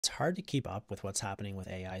hard to keep up with what's happening with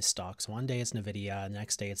AI stocks. One day it's NVIDIA, the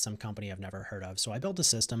next day it's some company I've never heard of. So I built a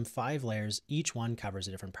system, 5 layers, each one covers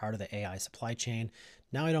a different part of the AI supply chain.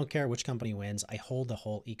 Now I don't care which company wins, I hold the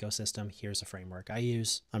whole ecosystem. Here's a framework I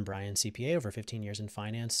use. I'm Brian, CPA, over 15 years in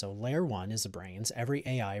finance. So layer 1 is the brains. Every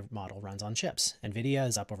AI model runs on chips. NVIDIA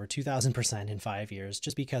is up over 2,000% in 5 years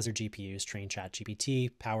just because their GPUs train ChatGPT,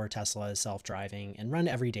 power Tesla, self-driving, and run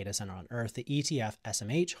every data center on Earth. The ETF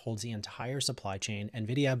SMH holds the entire supply chain.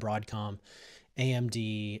 NVIDIA, Broadcom,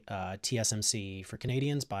 AMD, TSMC. For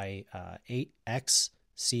Canadians, by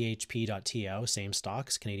XCHP.TO, same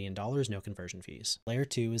stocks, Canadian dollars, no conversion fees. Layer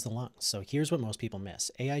 2 is the lungs. So here's what most people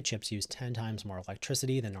miss. AI chips use 10 times more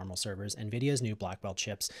electricity than normal servers. NVIDIA's new Blackwell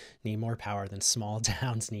chips need more power than small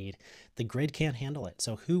towns need. The grid can't handle it.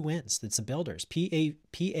 So who wins? It's the builders. PAVE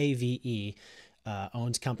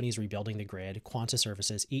owns companies rebuilding the grid. Quanta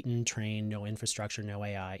Services, Eaton, Train, no infrastructure, no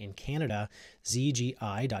AI. In Canada,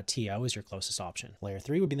 ZGI.TO is your closest option. Layer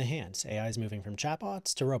 3 would be the hands. AI is moving from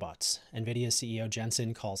chatbots to robots. NVIDIA CEO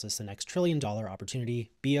Jensen calls this the next trillion-dollar opportunity.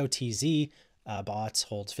 BOTZ bots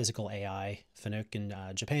holds physical AI. Fanuc in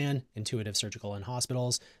Japan, intuitive surgical in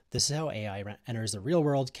hospitals. This is how AI enters the real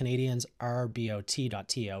world. Canadians,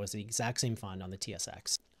 RBOT.TO is the exact same fund on the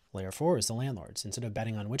TSX. Layer 4 is the landlords. Instead of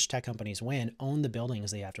betting on which tech companies win, own the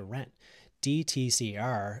buildings they have to rent.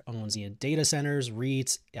 DTCR owns the data centers,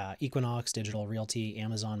 REITs, Equinox, Digital Realty,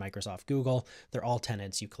 Amazon, Microsoft, Google. They're all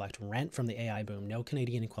tenants. You collect rent from the AI boom. No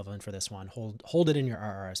Canadian equivalent for this one. Hold it in your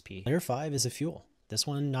RRSP. Layer 5 is a fuel. This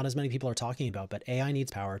one, not as many people are talking about, but AI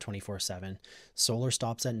needs power 24/7. Solar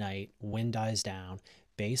stops at night. Wind dies down.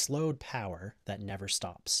 Base load power that never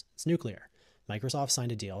stops. It's nuclear. Microsoft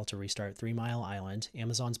signed a deal to restart 3 Mile Island.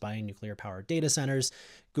 Amazon's buying nuclear powered data centers.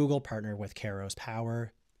 Google partnered with Kairos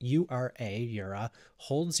Power. HURA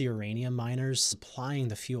holds the uranium miners supplying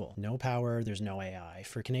the fuel. No power, there's no AI.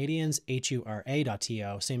 For Canadians,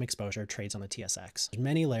 HURA.TO, same exposure, trades on the TSX. There's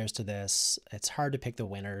many layers to this. It's hard to pick the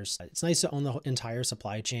winners. It's nice to own the entire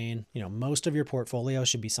supply chain. You know, most of your portfolio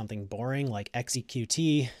should be something boring like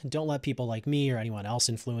XEQT. Don't let people like me or anyone else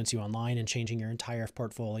influence you online and changing your entire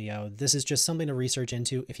portfolio. This is just something to research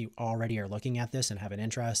into. If you already are looking at this and have an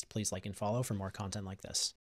interest, please like and follow for more content like this.